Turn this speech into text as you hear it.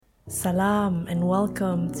Salam and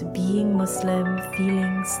welcome to Being Muslim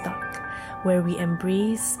Feeling Stuck, where we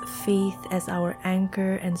embrace faith as our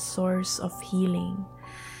anchor and source of healing.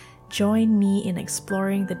 Join me in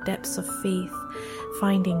exploring the depths of faith,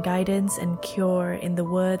 finding guidance and cure in the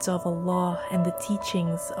words of Allah and the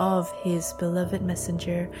teachings of His beloved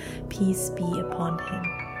Messenger, peace be upon him.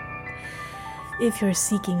 If you're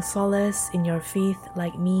seeking solace in your faith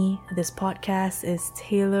like me, this podcast is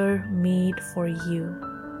tailor-made for you.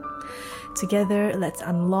 Together, let's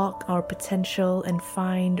unlock our potential and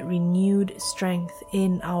find renewed strength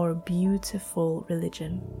in our beautiful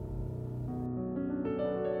religion.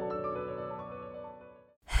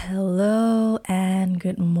 Hello and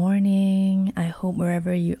good morning. I hope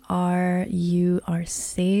wherever you are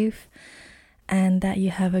safe and that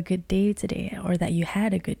you have a good day today, or that you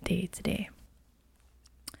had a good day today.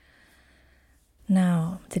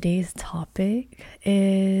 Now, today's topic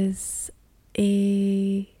is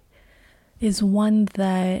one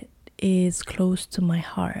that is close to my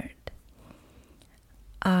heart.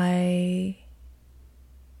 I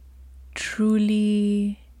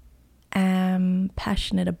truly am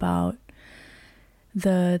passionate about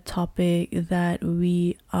the topic that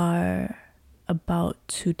we are about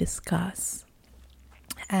to discuss.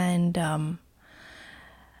 And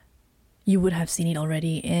you would have seen it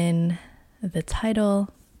already in the title.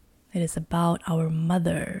 It is about our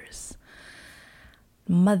mothers.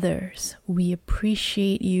 Mothers, we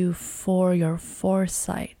appreciate you for your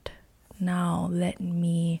foresight. Now, let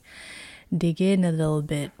me dig in a little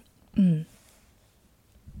bit.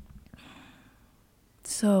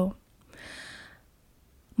 So,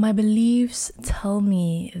 my beliefs tell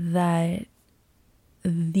me that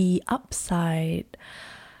the upside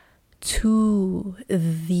to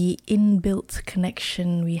the inbuilt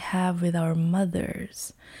connection we have with our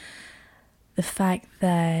mothers, the fact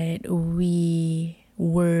that we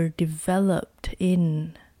were developed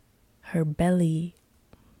in her belly,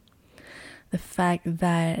 the fact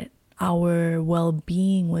that our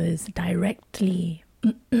well-being was directly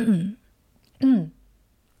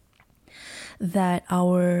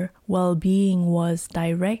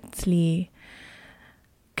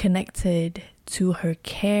connected to her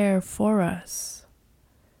care for us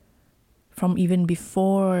from even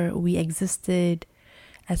before we existed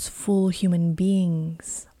as full human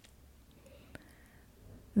beings,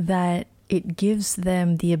 that it gives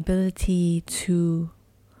them the ability to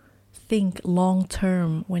think long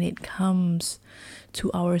term when it comes to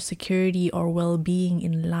our security or well-being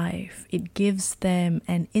in life. It gives them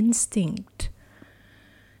an instinct.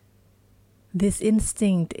 This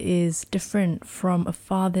instinct is different from a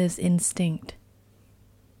father's instinct,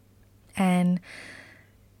 and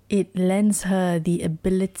it lends her the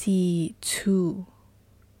ability to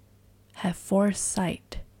have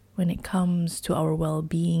foresight when it comes to our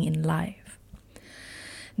well-being in life.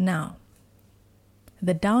 Now,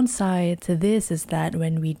 the downside to this is that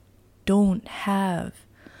when we don't have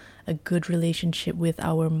a good relationship with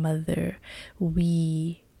our mother,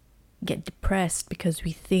 we get depressed because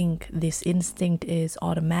we think this instinct is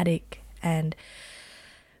automatic, and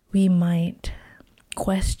we might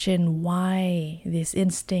question why this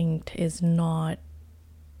instinct is not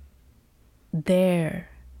there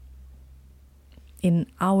in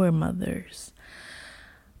our mothers.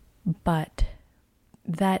 But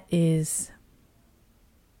that is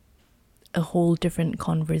a whole different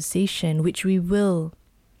conversation, which we will,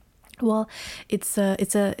 it's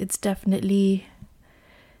definitely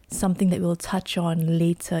something that we'll touch on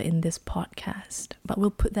later in this podcast, but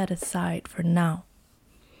we'll put that aside for now.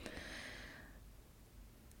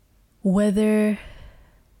 Whether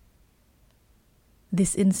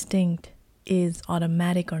this instinct is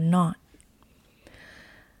automatic or not,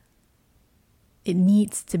 it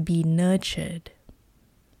needs to be nurtured.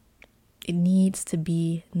 It needs to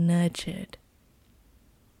be nurtured.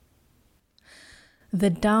 The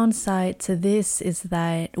downside to this is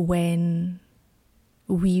that when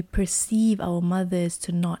we perceive our mothers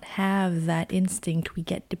to not have that instinct, we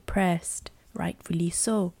get depressed, rightfully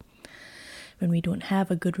so. When we don't have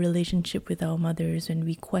a good relationship with our mothers, when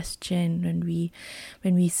we question,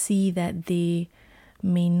 when we see that they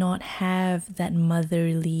may not have that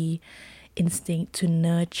motherly instinct to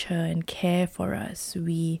nurture and care for us,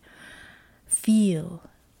 we feel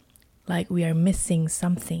like we are missing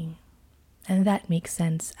something. And that makes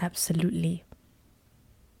sense, absolutely.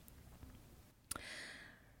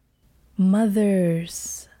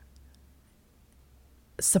 Mothers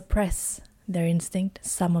suppress their instinct,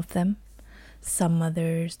 some of them. Some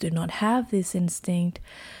mothers do not have this instinct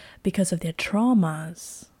because of their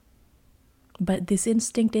traumas. But this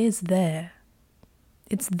instinct is there.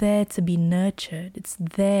 It's there to be nurtured. It's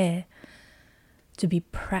there to be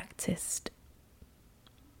practiced.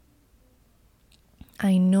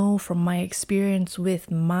 I know from my experience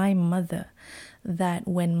with my mother that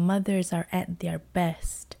when mothers are at their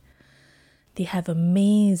best, they have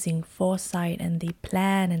amazing foresight and they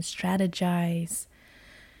plan and strategize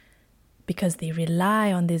because they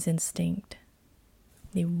rely on this instinct.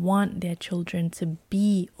 They want their children to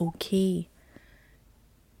be okay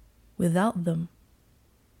without them.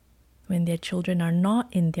 When their children are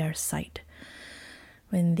not in their sight,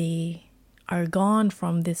 when they are gone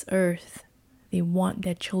from this earth, they want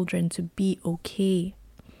their children to be okay.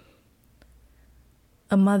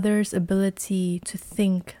 A mother's ability to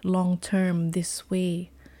think long term this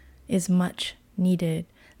way is much needed.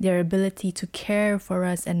 Their ability to care for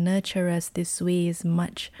us and nurture us this way is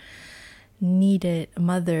much needed.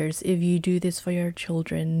 Mothers, if you do this for your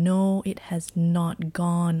children, know it has not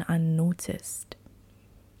gone unnoticed.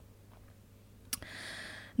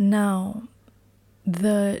 Now,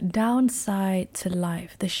 the downside to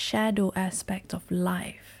life, the shadow aspect of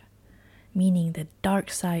life, meaning the dark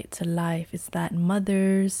side to life, is that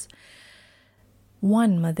mothers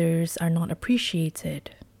are not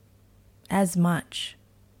appreciated as much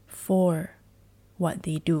for what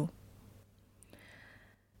they do.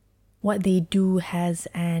 What they do has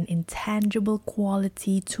an intangible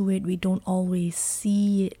quality to it. We don't always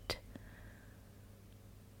see it.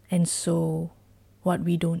 And so, what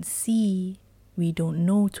we don't see, we don't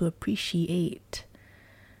know to appreciate.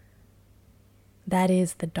 That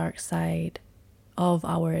is the dark side of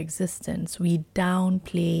our existence. We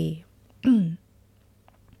downplay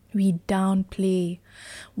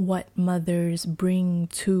what mothers bring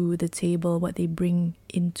to the table, what they bring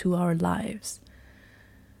into our lives,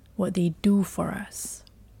 what they do for us.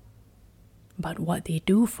 But what they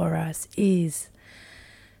do for us is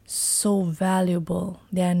so valuable,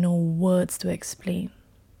 there are no words to explain.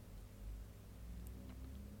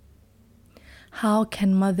 How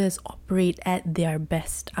can mothers operate at their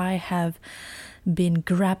best? I have been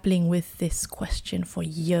grappling with this question for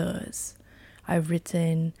years. I've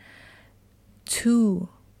written 2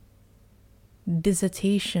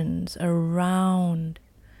 dissertations around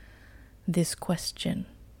this question.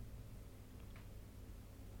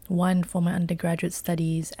 One for my undergraduate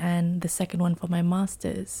studies and the second one for my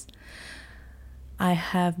master's. I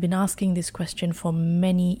have been asking this question for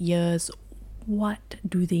many years. What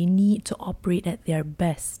do they need to operate at their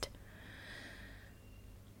best?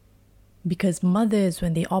 Because mothers,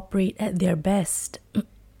 when they operate at their best,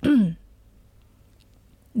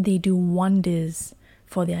 they do wonders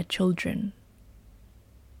for their children.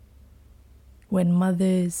 When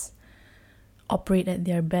mothers operate at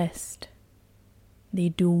their best, they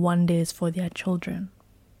do wonders for their children.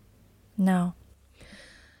 Now,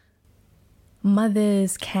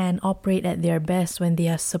 mothers can operate at their best when they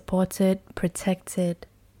are supported, protected,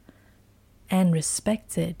 and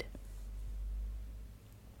respected.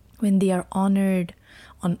 When they are honored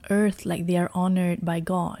on earth like they are honored by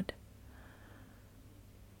God.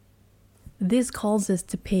 This calls us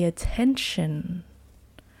to pay attention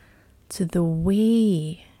to the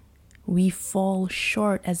way we fall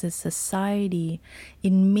short as a society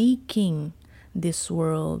in making this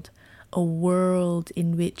world a world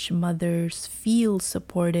in which mothers feel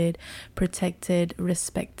supported, protected,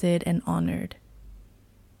 respected, and honored.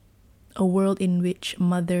 A world in which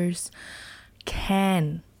mothers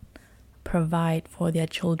can provide for their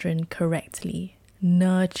children correctly,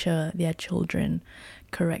 nurture their children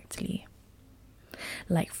correctly.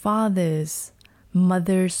 Like fathers,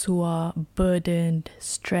 mothers who are burdened,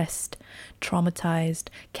 stressed, traumatized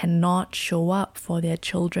cannot show up for their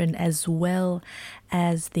children as well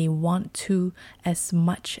as they want to, as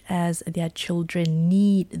much as their children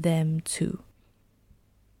need them to.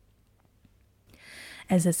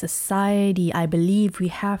 As a society, I believe we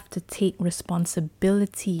have to take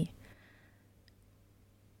responsibility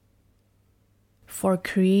for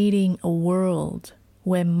creating a world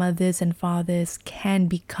where mothers and fathers can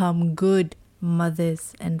become good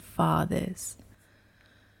mothers and fathers.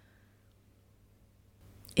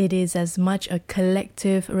 It is as much a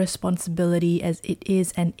collective responsibility as it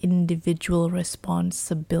is an individual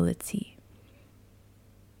responsibility.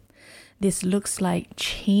 This looks like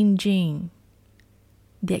changing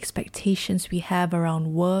the expectations we have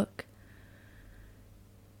around work,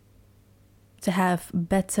 to have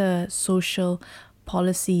better social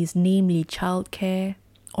policies, namely childcare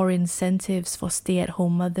or incentives for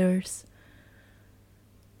stay-at-home mothers.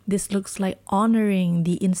 This looks like honoring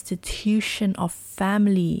the institution of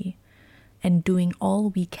family and doing all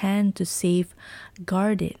we can to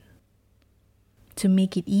safeguard it, to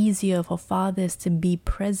make it easier for fathers to be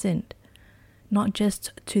present, not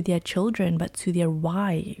just to their children, but to their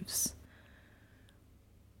wives.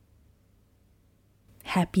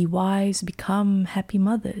 Happy wives become happy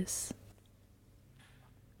mothers.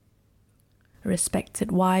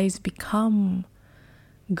 Respected wives become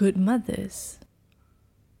good mothers.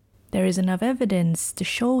 There is enough evidence to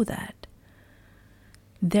show that.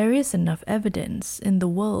 There is enough evidence in the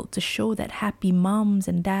world to show that happy moms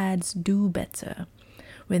and dads do better.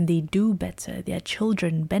 When they do better, their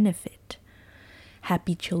children benefit.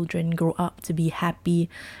 Happy children grow up to be happy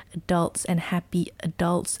adults, and happy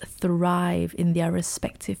adults thrive in their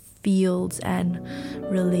respective fields and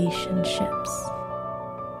relationships.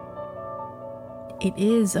 It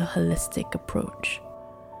is a holistic approach.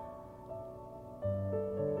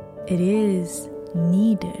 It is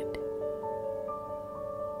needed.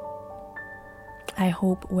 I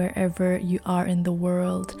hope wherever you are in the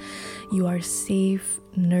world, you are safe,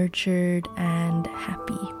 nurtured, and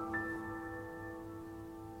happy.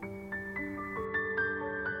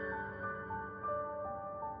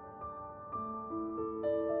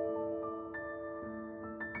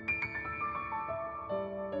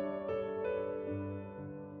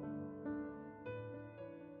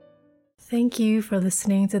 Thank you for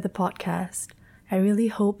listening to the podcast. I really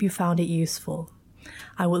hope you found it useful.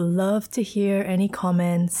 I would love to hear any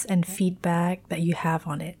comments and feedback that you have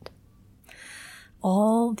on it.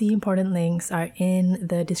 All the important links are in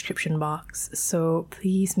the description box, so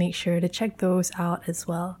please make sure to check those out as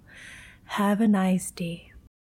well. Have a nice day.